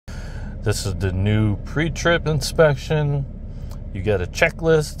This is the new pre-trip inspection. You get a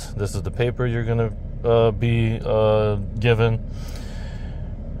checklist. This is the paper you're going to be given.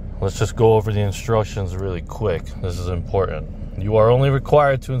 Let's just go over the instructions really quick. This is important. You are only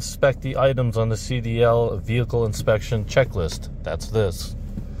required to inspect the items on the CDL vehicle inspection checklist. That's this.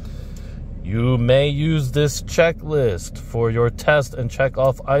 You may use this checklist for your test and check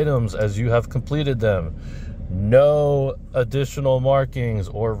off items as you have completed them. No additional markings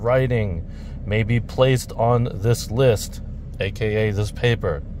or writing may be placed on this list, aka this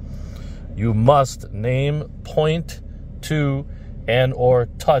paper. You must name, point to, and or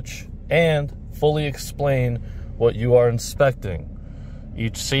touch and fully explain what you are inspecting.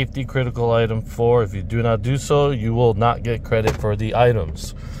 Each safety critical item for, if you do not do so, you will not get credit for the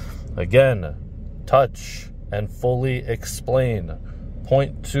items. Again, touch and fully explain.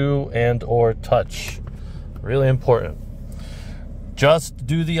 Point to and or touch. Really important. Just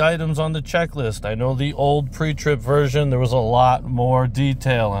do the items on the checklist. I know the old pre-trip version, there was a lot more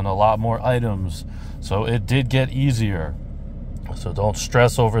detail and a lot more items. So it did get easier. So don't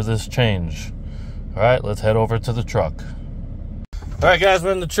stress over this change. All right, let's head over to the truck. All right, guys,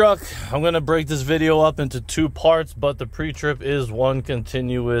 we're in the truck. I'm going to break this video up into two parts, but the pre-trip is one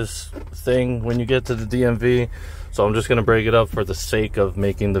continuous thing when you get to the DMV. So I'm just going to break it up for the sake of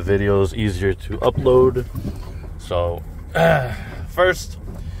making the videos easier to upload. So first,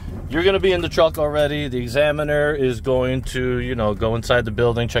 you're going to be in the truck already. The examiner is going to, go inside the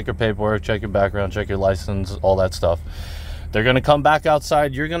building, check your paperwork, check your background, check your license, all that stuff. They're going to come back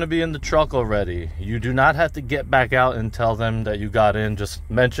outside. You're going to be in the truck already. You do not have to get back out and tell them that you got in. Just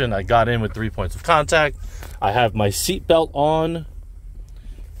mention, I got in with 3 points of contact. I have my seatbelt on.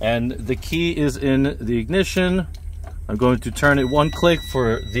 And the key is in the ignition. I'm going to turn it one click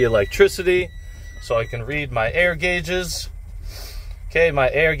for the electricity so I can read my air gauges. Okay,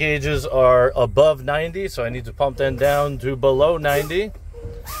 my air gauges are above 90, so I need to pump them down to below 90.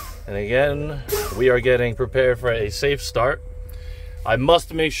 And again, we are getting prepared for a safe start. I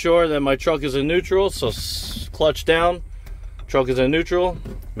must make sure that my truck is in neutral, so clutch down. Truck is in neutral.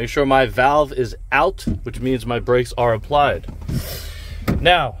 Make sure my valve is out, which means my brakes are applied.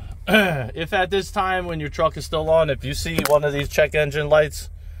 Now, if at this time when your truck is still on, if you see one of these check engine lights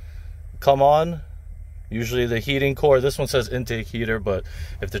come on, usually the heating core, this one says intake heater, but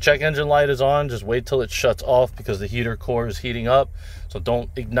if the check engine light is on, just wait till it shuts off because the heater core is heating up. So don't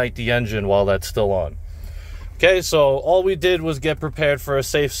ignite the engine while that's still on. Okay, so all we did was get prepared for a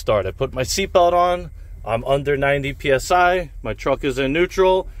safe start. I put my seatbelt on. I'm under 90 PSI. My truck is in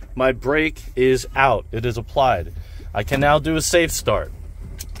neutral. My brake is out. It is applied. I can now do a safe start.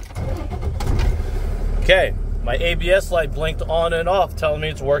 Okay, my ABS light blinked on and off, telling me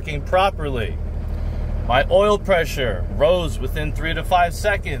it's working properly. My oil pressure rose within 3 to 5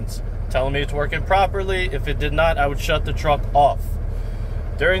 seconds, telling me it's working properly. If it did not, I would shut the truck off.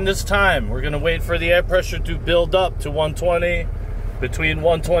 During this time, we're going to wait for the air pressure to build up to 120. Between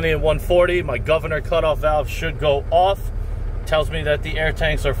 120 and 140, my governor cutoff valve should go off. It tells me that the air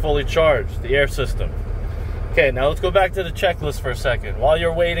tanks are fully charged, the air system. Okay, now let's go back to the checklist for a second. While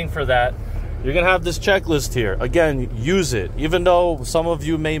you're waiting for that, you're going to have this checklist here. Again, use it. Even though some of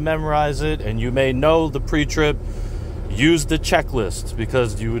you may memorize it and you may know the pre-trip, use the checklist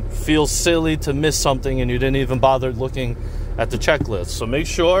because you would feel silly to miss something and you didn't even bother looking at the checklist. So make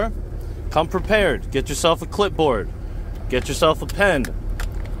sure, come prepared. Get yourself a clipboard. Get yourself a pen.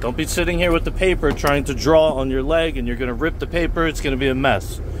 Don't be sitting here with the paper trying to draw on your leg and you're going to rip the paper. It's going to be a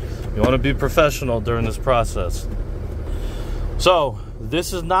mess. You want to be professional during this process. So,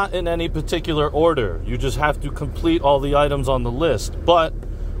 this is not in any particular order. You just have to complete all the items on the list. But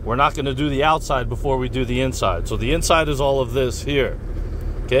we're not going to do the outside before we do the inside. So the inside is all of this here.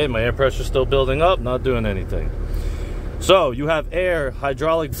 Okay, my air pressure is still building up, not doing anything. So you have air,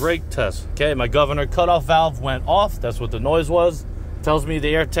 hydraulic brake test. Okay, my governor cutoff valve went off. That's what the noise was. Tells me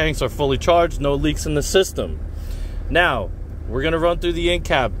the air tanks are fully charged, no leaks in the system. Now, we're going to run through the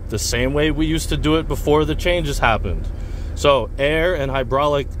in-cab the same way we used to do it before the changes happened. So air and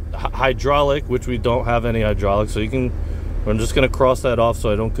hydraulic, which we don't have any hydraulic, so I'm just going to cross that off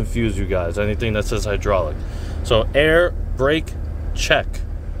so I don't confuse you guys, anything that says hydraulic. So air, brake, check.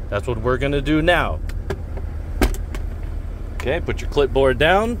 That's what we're going to do now. Okay, put your clipboard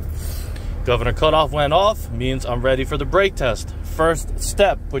down. Governor cutoff went off, means I'm ready for the brake test. First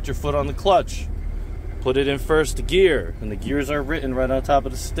step, put your foot on the clutch. Put it in first gear, and the gears are written right on top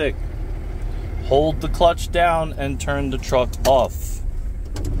of the stick. Hold the clutch down and turn the truck off.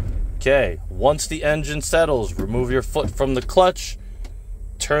 Okay, once the engine settles, remove your foot from the clutch.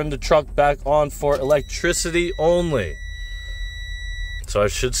 Turn the truck back on for electricity only. So I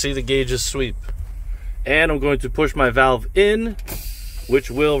should see the gauges sweep. And I'm going to push my valve in,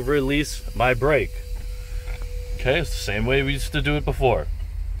 which will release my brake. Okay, it's the same way we used to do it before.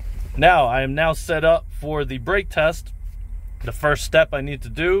 Now, I am now set up for the brake test. The first step I need to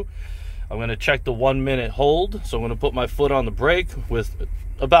do, I'm going to check the 1 minute hold. So I'm going to put my foot on the brake with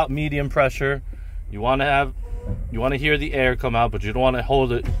about medium pressure. You want to hear the air come out, but you don't want to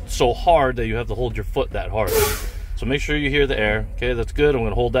hold it so hard that you have to hold your foot that hard. So make sure you hear the air. Okay, that's good. I'm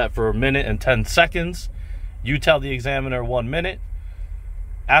going to hold that for 1 minute and 10 seconds. You tell the examiner 1 minute.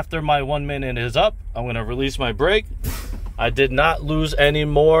 After my 1 minute is up, I'm going to release my brake. I did not lose any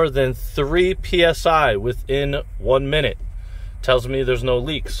more than 3 psi within 1 minute. Tells me there's no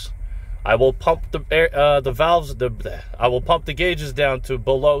leaks. I will pump the air, I will pump the gauges down to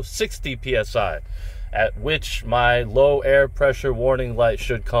below 60 psi, at which my low air pressure warning light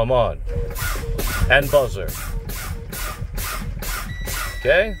should come on, and buzzer.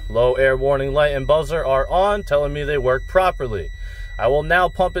 Okay, low air warning light and buzzer are on, telling me they work properly. I will now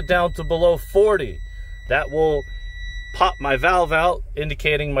pump it down to below 40. That will pop my valve out,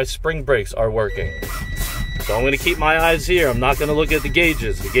 indicating my spring brakes are working. So I'm going to keep my eyes here. I'm not going to look at the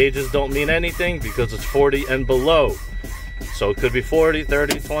gauges. The gauges don't mean anything because it's 40 and below. So it could be 40,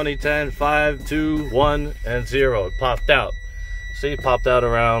 30, 20, 10, 5, 2, 1, and 0. It popped out. See, it popped out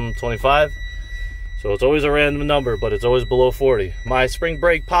around 25. So it's always a random number, but it's always below 40. My spring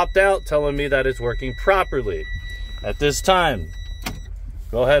brake popped out, telling me that it's working properly. At this time,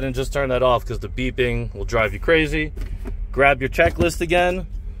 go ahead and just turn that off because the beeping will drive you crazy. Grab your checklist again.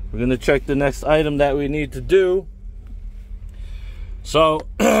 We're going to check the next item that we need to do. So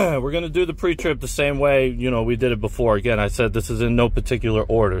we're going to do the pre-trip the same way, we did it before. Again, I said this is in no particular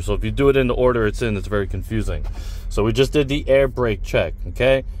order. So if you do it in the order it's in, it's very confusing. So we just did the air brake check,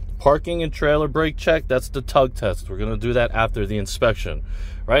 okay? Parking and trailer brake check, that's the tug test. We're going to do that after the inspection.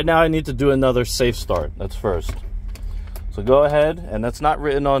 Right now I need to do another safe start. That's first. So go ahead, and that's not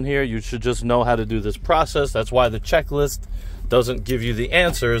written on here. You should just know how to do this process. That's why the checklist doesn't give you the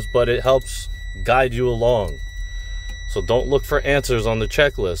answers, but it helps guide you along. So don't look for answers on the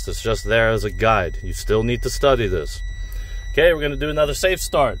checklist. It's just there as a guide. You still need to study this. Okay, we're going to do another safe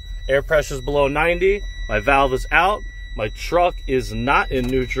start. Air pressure is below 90. My valve is out. My truck is not in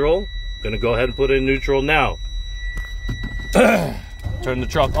neutral. I'm going to go ahead and put it in neutral now. Turn the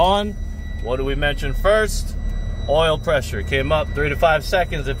truck on. What did we mention first? Oil pressure came up 3 to 5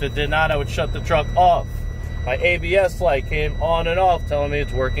 seconds. If it did not, I would shut the truck off. My ABS light came on and off, telling me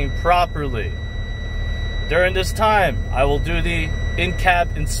it's working properly. During this time, I will do the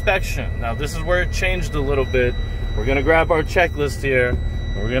in-cab inspection. Now, this is where it changed a little bit. We're going to grab our checklist here,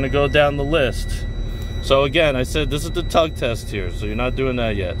 and we're going to go down the list. So again, I said this is the tug test here, so you're not doing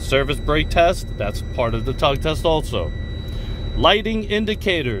that yet. Service brake test, that's part of the tug test also. Lighting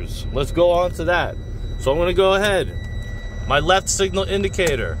indicators, let's go on to that. So I'm going to go ahead. My left signal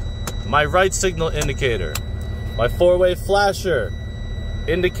indicator, my right signal indicator, my four-way flasher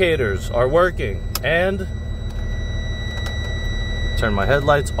indicators are working. And turn my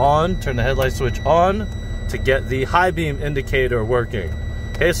headlights on, turn the headlight switch on to get the high beam indicator working.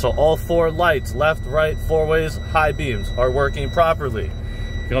 Okay, so all 4 lights, left, right, 4 ways, high beams are working properly.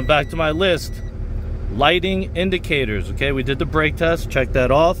 Going back to my list, lighting indicators. Okay, we did the brake test, check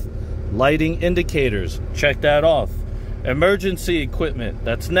that off. Lighting indicators, check that off. Emergency equipment,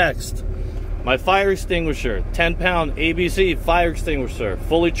 that's next. My fire extinguisher, 10-pound ABC fire extinguisher,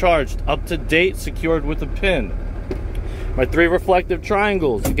 fully charged, up to date, secured with a pin. My 3 reflective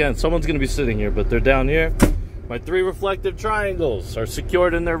triangles, again, someone's going to be sitting here, but they're down here. My 3 reflective triangles are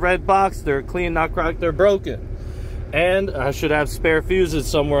secured in their red box. They're clean, not cracked, they're broken. And I should have spare fuses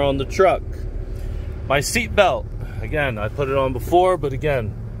somewhere on the truck. My seat belt, again, I put it on before, but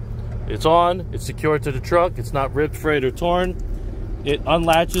again, it's on, it's secured to the truck, it's not ripped, frayed, or torn. It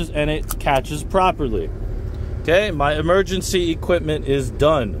unlatches and it catches properly. Okay, my emergency equipment is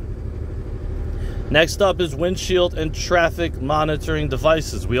done. Next up is windshield and traffic monitoring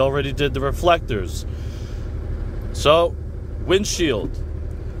devices. We already did the reflectors. So, windshield.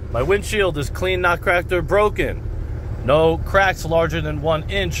 My windshield is clean, not cracked or broken. No cracks larger than 1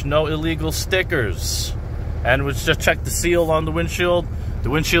 inch, no illegal stickers. And we just check the seal on the windshield.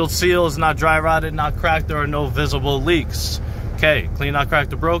 The windshield seal is not dry rotted, not cracked, there are no visible leaks. Okay, clean, not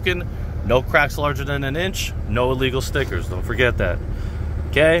cracked or broken, no cracks larger than 1 inch, no illegal stickers, don't forget that.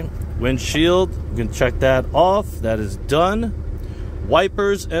 Okay, windshield, you can check that off, that is done.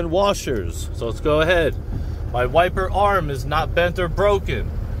 Wipers and washers, so let's go ahead. My wiper arm is not bent or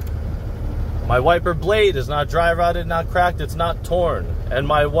broken. My wiper blade is not dry rotted, not cracked, it's not torn. And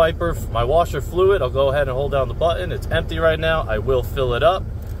my washer fluid, I'll go ahead and hold down the button. It's empty right now. I will fill it up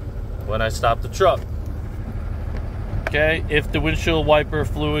when I stop the truck. Okay, if the windshield wiper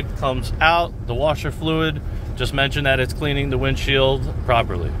fluid comes out, the washer fluid, just mention that it's cleaning the windshield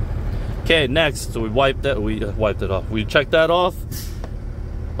properly. Okay, next, so we wiped it off. We checked that off.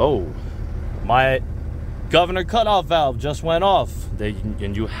 Oh, my governor cutoff valve just went off.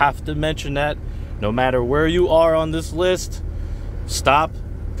 And you have to mention that no matter where you are on this list. Stop.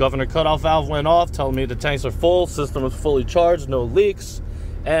 Governor cutoff valve went off, telling me the tanks are full, system is fully charged, no leaks.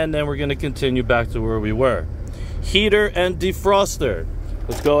 And then we're going to continue back to where we were. Heater and defroster.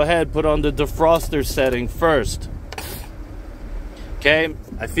 Let's go ahead, put on the defroster setting first. Okay,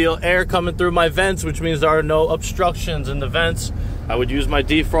 I feel air coming through my vents, which means there are no obstructions in the vents. I would use my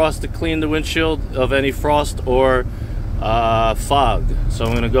defrost to clean the windshield of any frost or fog. So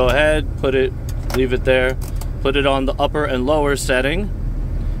I'm going to go ahead, leave it there, put it on the upper and lower setting.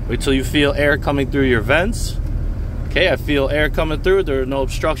 Wait till you feel air coming through your vents. Okay, I feel air coming through. There are no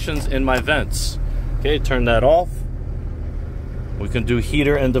obstructions in my vents. Okay, turn that off. We can do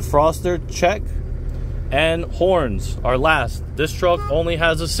heater and defroster, check. And horns are last. This truck only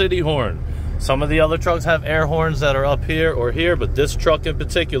has a city horn. Some of the other trucks have air horns that are up here or here, but this truck in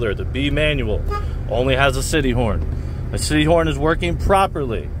particular, the B manual, only has a city horn. The city horn is working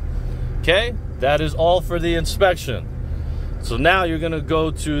properly. Okay, that is all for the inspection. So now you're gonna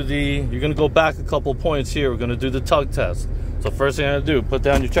go back a couple points here. We're gonna do the tug test. So first thing I'm gonna do, put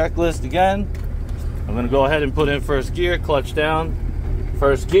down your checklist again. I'm gonna go ahead and put in first gear, clutch down,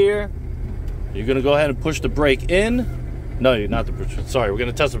 first gear. You're gonna go ahead and push the brake in. No, you're not sorry, we're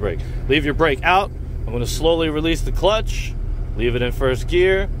gonna test the brake. Leave your brake out. I'm gonna slowly release the clutch, leave it in first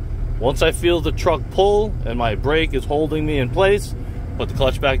gear. Once I feel the truck pull and my brake is holding me in place, put the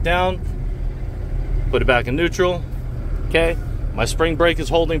clutch back down, put it back in neutral. Okay, my spring brake is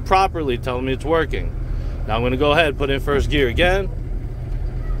holding properly, telling me it's working. Now I'm gonna go ahead, put in first gear again,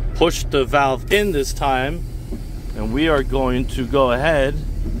 push the valve in this time, and we are going to go ahead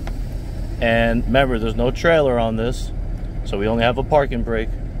and remember, there's no trailer on this, so we only have a parking brake.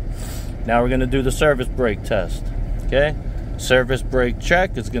 Now we're gonna do the service brake test, okay? Service brake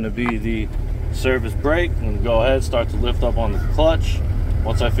check is gonna be the service brake. I'm gonna go ahead, start to lift up on the clutch.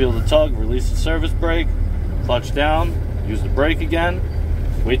 Once I feel the tug, release the service brake, clutch down, use the brake again.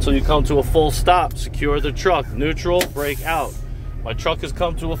 Wait till you come to a full stop, secure the truck, neutral, brake out. My truck has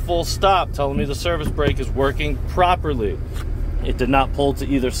come to a full stop, telling me the service brake is working properly. It did not pull to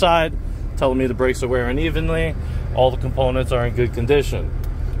either side, telling me the brakes are wearing evenly, all the components are in good condition.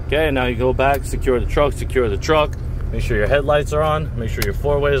 Okay, now you go back, secure the truck, make sure your headlights are on, make sure your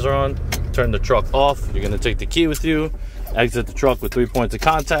four-ways are on, turn the truck off. You're gonna take the key with you, exit the truck with 3 points of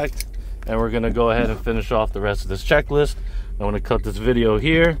contact, and we're gonna go ahead and finish off the rest of this checklist. I'm gonna cut this video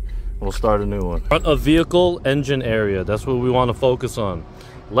here, and we'll start a new one. Front of vehicle engine area, that's what we wanna focus on.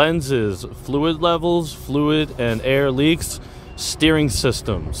 Lenses, fluid levels, fluid and air leaks, steering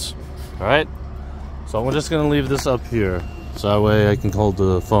systems. All right, so I'm just gonna leave this up here so that way I can hold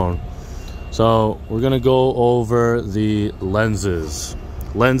the phone. So we're gonna go over the lenses.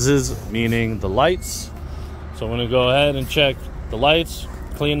 Lenses meaning the lights. So I'm gonna go ahead and check the lights.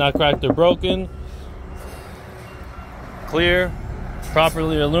 Clean, not cracked or broken. Clear,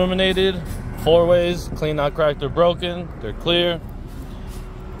 properly illuminated. Four ways, clean, not cracked or broken. They're clear.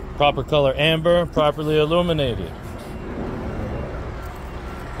 Proper color amber, properly illuminated.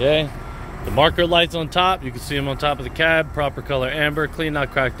 Okay. The marker lights on top, you can see them on top of the cab, proper color amber, clean,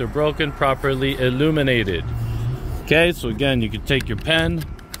 not cracked or broken, properly illuminated. Okay, so again, you can take your pen.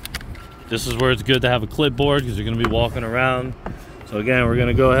 This is where it's good to have a clipboard because you're gonna be walking around. So again, we're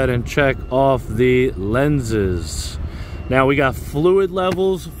gonna go ahead and check off the lenses. Now we got fluid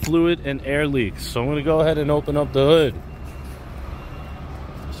levels, fluid and air leaks. So I'm gonna go ahead and open up the hood.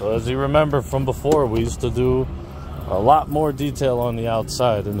 So as you remember from before, we used to do a lot more detail on the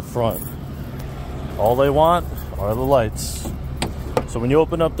outside than the front. All they want are the lights. So when you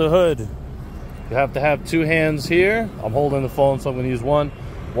open up the hood, you have to have two hands here. I'm holding the phone, so I'm gonna use one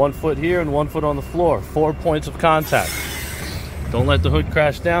foot here and 1 foot on the floor. 4 points of contact. Don't let the hood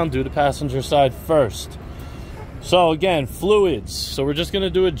crash down, do the passenger side first. So again, fluids. So we're just gonna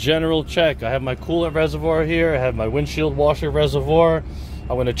do a general check. I have my coolant reservoir here. I have my windshield washer reservoir.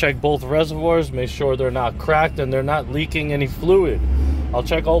 I'm gonna check both reservoirs, make sure they're not cracked and they're not leaking any fluid. I'll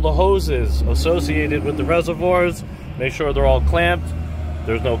check all the hoses associated with the reservoirs, make sure they're all clamped.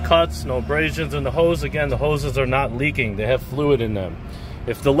 There's no cuts, no abrasions in the hose. Again, the hoses are not leaking, they have fluid in them.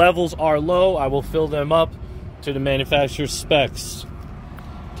 If the levels are low, I will fill them up to the manufacturer's specs.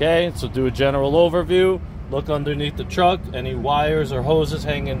 Okay, so do a general overview. Look underneath the truck. Any wires or hoses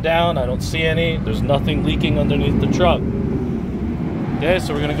hanging down? I don't see any. There's nothing leaking underneath the truck. Okay,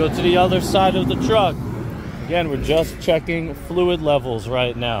 so we're gonna go to the other side of the truck. Again, we're just checking fluid levels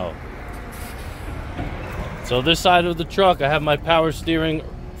right now. So this side of the truck, I have my power steering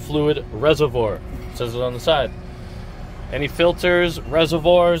fluid reservoir. It says it on the side. Any filters,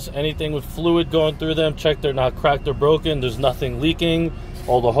 reservoirs, anything with fluid going through them, check they're not cracked or broken. There's nothing leaking.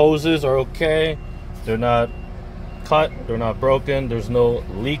 All the hoses are okay. They're not cut, they're not broken, there's no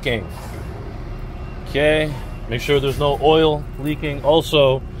leaking. Okay, make sure there's no oil leaking.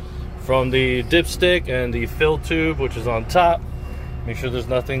 Also, from the dipstick and the fill tube, which is on top, make sure there's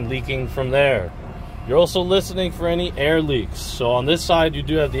nothing leaking from there. You're also listening for any air leaks. So on this side, you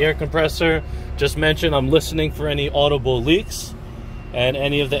do have the air compressor. Just mentioned, I'm listening for any audible leaks. And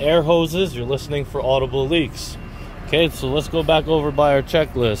any of the air hoses, you're listening for audible leaks. Okay, so let's go back over by our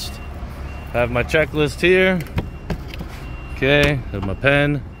checklist. I have my checklist here. Okay, I have my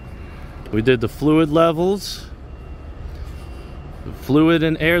pen. We did the fluid levels, the fluid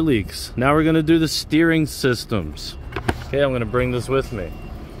and air leaks. Now we're gonna do the steering systems. Okay, I'm gonna bring this with me.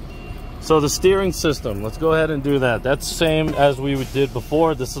 So the steering system, let's go ahead and do that. That's the same as we did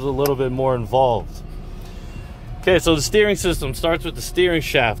before. This is a little bit more involved. Okay, so the steering system starts with the steering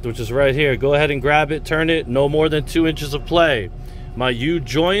shaft, which is right here. Go ahead and grab it, turn it, no more than 2 inches of play. My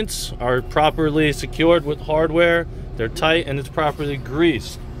U-joints are properly secured with hardware. They're tight and it's properly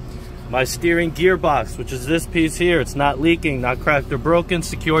greased. My steering gearbox, which is this piece here, it's not leaking, not cracked or broken,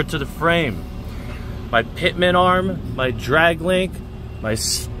 secured to the frame. My pitman arm, my drag link, my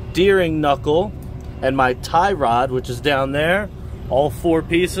steering knuckle, and my tie rod, which is down there, all 4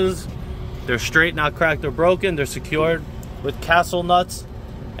 pieces, they're straight, not cracked or broken. They're secured with castle nuts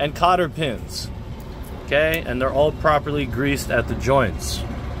and cotter pins. Okay, and they're all properly greased at the joints.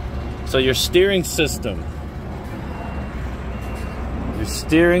 So your steering system, your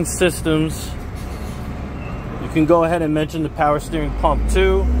steering systems, you can go ahead and mention the power steering pump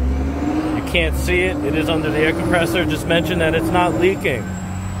too. You can't see it, it is under the air compressor. Just mention that it's not leaking.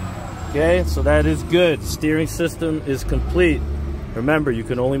 Okay, so that is good. Steering system is complete. Remember, you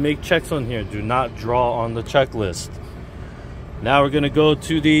can only make checks on here. Do not draw on the checklist. Now we're gonna go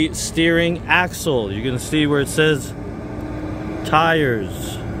to the steering axle. You're gonna see where it says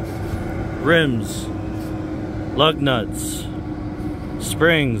tires, rims, lug nuts,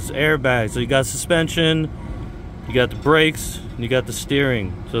 springs, airbags. So you got suspension, you got the brakes, and you got the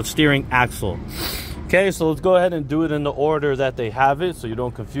steering. So it's steering axle. Okay, so let's go ahead and do it in the order that they have it so you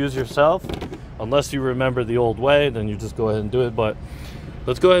don't confuse yourself. Unless you remember the old way, then you just go ahead and do it. But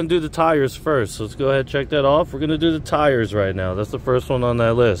let's go ahead and do the tires first. So let's go ahead and check that off. We're gonna do the tires right now. That's the first one on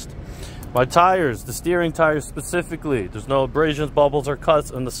that list. My tires, the steering tires specifically, there's no abrasions, bubbles, or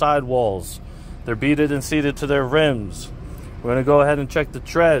cuts in the sidewalls. They're beaded and seated to their rims. We're gonna go ahead and check the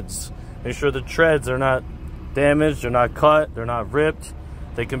treads. Make sure the treads are not damaged, they're not cut, they're not ripped.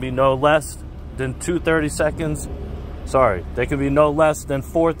 They can be no less than 2/32. Sorry, they can be no less than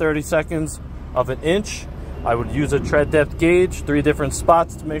 4/32 of an inch. I would use a tread depth gauge, 3 different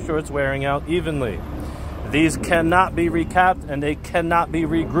spots to make sure it's wearing out evenly. These cannot be recapped and they cannot be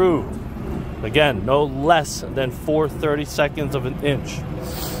regrooved. Again, no less than 4/32 of an inch.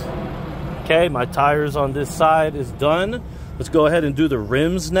 Okay, my tires on this side is done. Let's go ahead and do the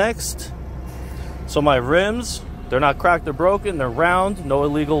rims next. So my rims, they're not cracked or broken, they're round, no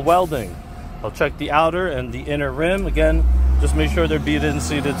illegal welding. I'll check the outer and the inner rim. Again, just make sure they're beaded and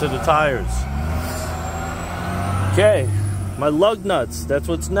seated to the tires. Okay, my lug nuts, that's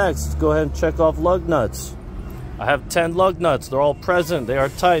what's next. Let's go ahead and check off lug nuts. I have 10 lug nuts, they're all present, they are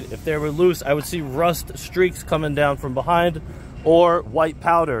tight. If they were loose, I would see rust streaks coming down from behind or white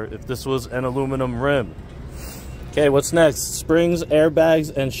powder if this was an aluminum rim. Okay, what's next? Springs, airbags,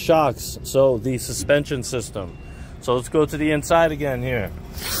 and shocks. So the suspension system. So let's go to the inside again here.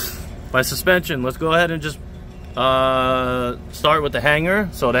 My suspension, let's go ahead and just start with the hanger.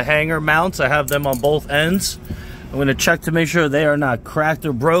 So the hanger mounts, I have them on both ends. I'm going to check to make sure they are not cracked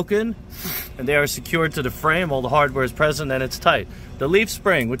or broken and they are secured to the frame. All the hardware is present and it's tight. The leaf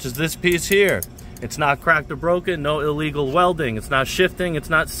spring, which is this piece here, it's not cracked or broken, no illegal welding, it's not shifting, it's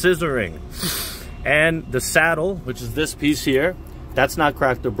not scissoring. And the saddle, which is this piece here, that's not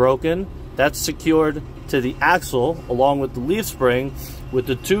cracked or broken, that's secured to the axle along with the leaf spring with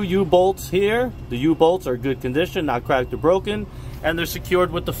the 2 U-bolts here. The U-bolts are good condition, not cracked or broken, and they're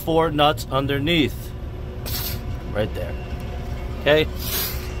secured with the 4 nuts underneath. Right there. Okay.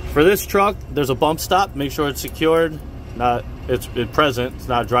 For this truck, there's a bump stop. Make sure it's secured. It's present. It's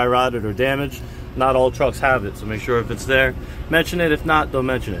not dry rotted or damaged. Not all trucks have it, so make sure if it's there, mention it. If not, don't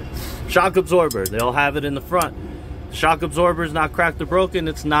mention it. Shock absorber, they all have it in the front. Shock absorber is not cracked or broken,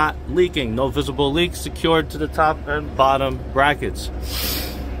 it's not leaking. No visible leaks, secured to the top and bottom brackets.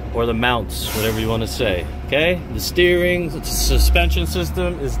 Or the mounts, whatever you want to say. Okay, the steering, the suspension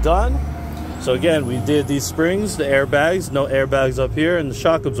system is done. So again, we did these springs, the airbags, no airbags up here, and the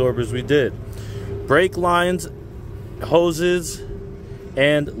shock absorbers we did. Brake lines, hoses,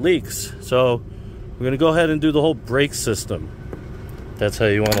 and leaks. So we're gonna go ahead and do the whole brake system. That's how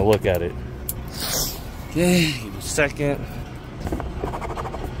you want to look at it. Okay, give me a second.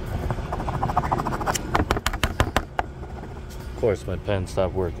 Of course, my pen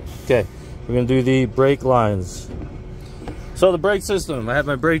stopped working. Okay, we're gonna do the brake lines. So the brake system, I have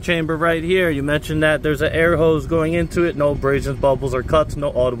my brake chamber right here. You mentioned that there's an air hose going into it. No abrasions, bubbles, or cuts.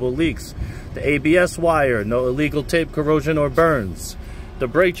 No audible leaks. The ABS wire, no illegal tape, corrosion, or burns. The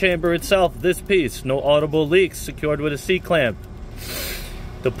brake chamber itself, this piece, no audible leaks, secured with a C-clamp.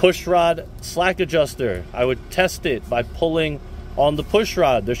 The push rod slack adjuster, I would test it by pulling on the push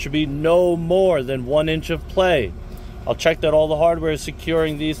rod. There should be no more than 1 inch of play. I'll check that all the hardware is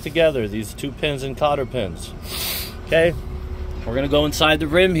securing these together, these 2 pins and cotter pins. Okay, we're gonna go inside the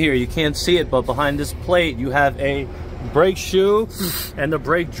rim here. You can't see it, but behind this plate, you have a brake shoe and the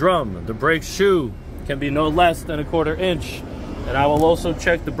brake drum. The brake shoe can be no less than 1/4 inch. And I will also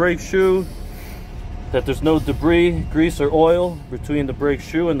check the brake shoe that there's no debris, grease, or oil between the brake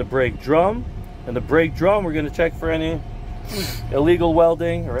shoe and the brake drum. And the brake drum, we're gonna check for any illegal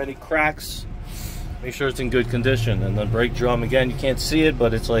welding or any cracks. Make sure it's in good condition. And the brake drum, again, you can't see it,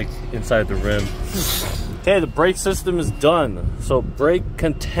 but it's like inside the rim. Okay, the brake system is done. So brake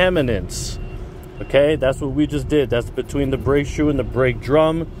contaminants, okay, that's what we just did. That's between the brake shoe and the brake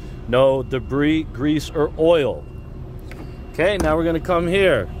drum. No debris, grease, or oil. Okay, now we're gonna come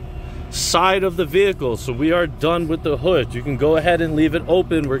here. Side of the vehicle. So we are done with the hood. You can go ahead and leave it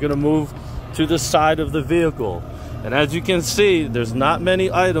open. We're gonna move to the side of the vehicle. And as you can see, there's not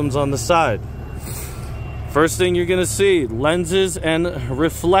many items on the side. First thing you're gonna see, lenses and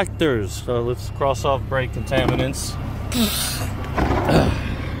reflectors. So let's cross off brake contaminants.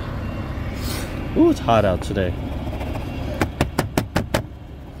 Ooh, it's hot out today.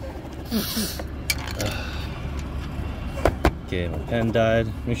 Okay, my pen died.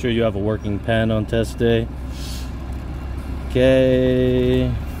 Make sure you have a working pen on test day.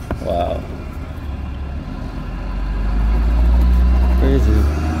 Okay. Wow. Crazy.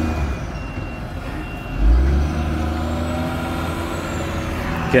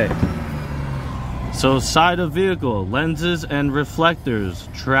 Okay. So side of vehicle, lenses and reflectors,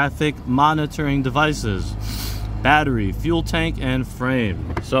 traffic monitoring devices, battery, fuel tank, and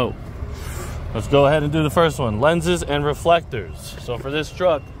frame. So let's go ahead and do the first one, lenses and reflectors. So for this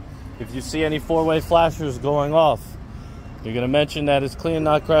truck, if you see any 4-way flashers going off, you're gonna mention that it's clean,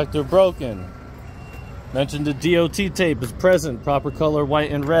 not cracked or broken. Mention the DOT tape is present, proper color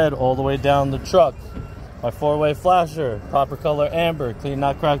white and red all the way down the truck. My 4-way flasher, proper color amber, clean,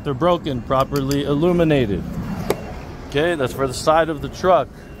 not cracked or broken, properly illuminated. Okay, that's for the side of the truck.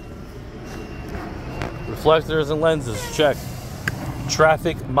 Reflectors and lenses, check.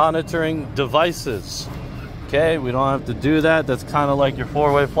 Traffic monitoring devices. Okay, we don't have to do that. That's kind of like your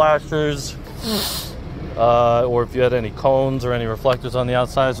 4-way flashers, or if you had any cones or any reflectors on the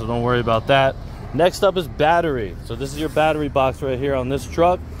outside, so don't worry about that. Next up is battery. So this is your battery box right here on this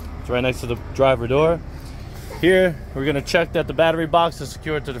truck. It's right next to the driver door. Here, we're gonna check that the battery box is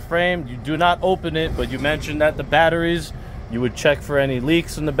secured to the frame. You do not open it, but you mentioned that the batteries, you would check for any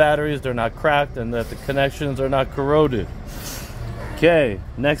leaks in the batteries, they're not cracked, and that the connections are not corroded. Okay,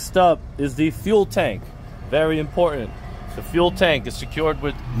 next up is the fuel tank. Very important. The fuel tank is secured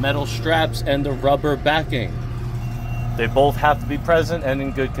with metal straps and the rubber backing. They both have to be present and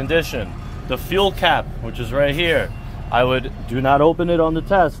in good condition. The fuel cap, which is right here, do not open it on the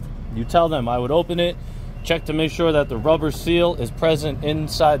test. You tell them I would open it, check to make sure that the rubber seal is present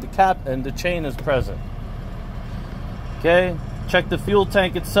inside the cap and the chain is present. Okay, check the fuel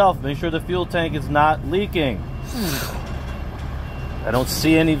tank itself, make sure the fuel tank is not leaking. I don't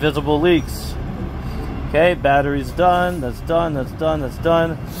see any visible leaks. Okay, battery's done, that's done, that's done, that's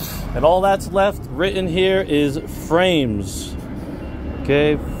done. And all that's left written here is frames.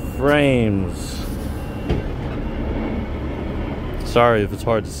 Okay, frames. Sorry if it's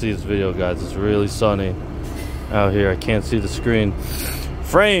hard to see this video, guys. It's really sunny out here. I can't see the screen.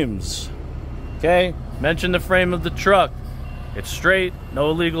 Frames. Okay, mention the frame of the truck. It's straight,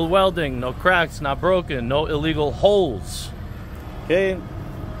 no illegal welding, no cracks, not broken, no illegal holes. Okay,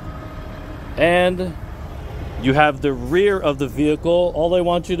 and You have the rear of the vehicle. All I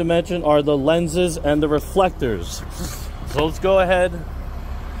want you to mention are the lenses and the reflectors. So let's go ahead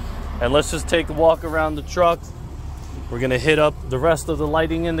and let's just take a walk around the truck. We're gonna hit up the rest of the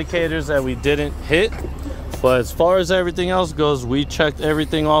lighting indicators that we didn't hit. But as far as everything else goes, we checked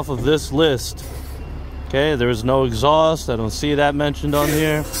everything off of this list. Okay, there's no exhaust. I don't see that mentioned on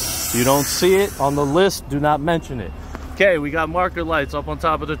here. If you don't see it on the list, do not mention it. Okay, we got marker lights up on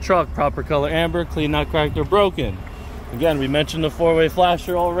top of the truck. Proper color amber, clean, not cracked or broken. Again, we mentioned the 4-way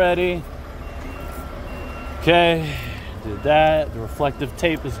flasher already. Okay, did that. The reflective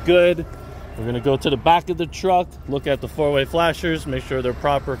tape is good. We're gonna go to the back of the truck, look at the 4-way flashers, make sure they're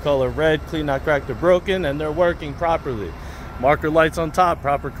proper color red, clean, not cracked or broken, and they're working properly. Marker lights on top,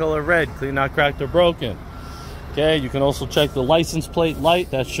 proper color red, clean, not cracked or broken. Okay, you can also check the license plate light.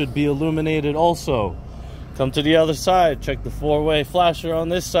 That should be illuminated also. Come to the other side, check the 4-way flasher on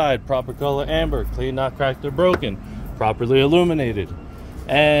this side, proper color amber, clean, not cracked or broken, properly illuminated.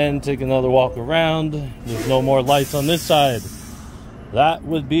 And take another walk around. There's no more lights on this side. That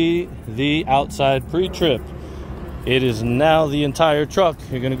would be the outside pre-trip. It is now the entire truck.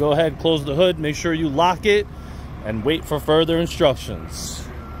 You're gonna go ahead, close the hood, make sure you lock it, and wait for further instructions.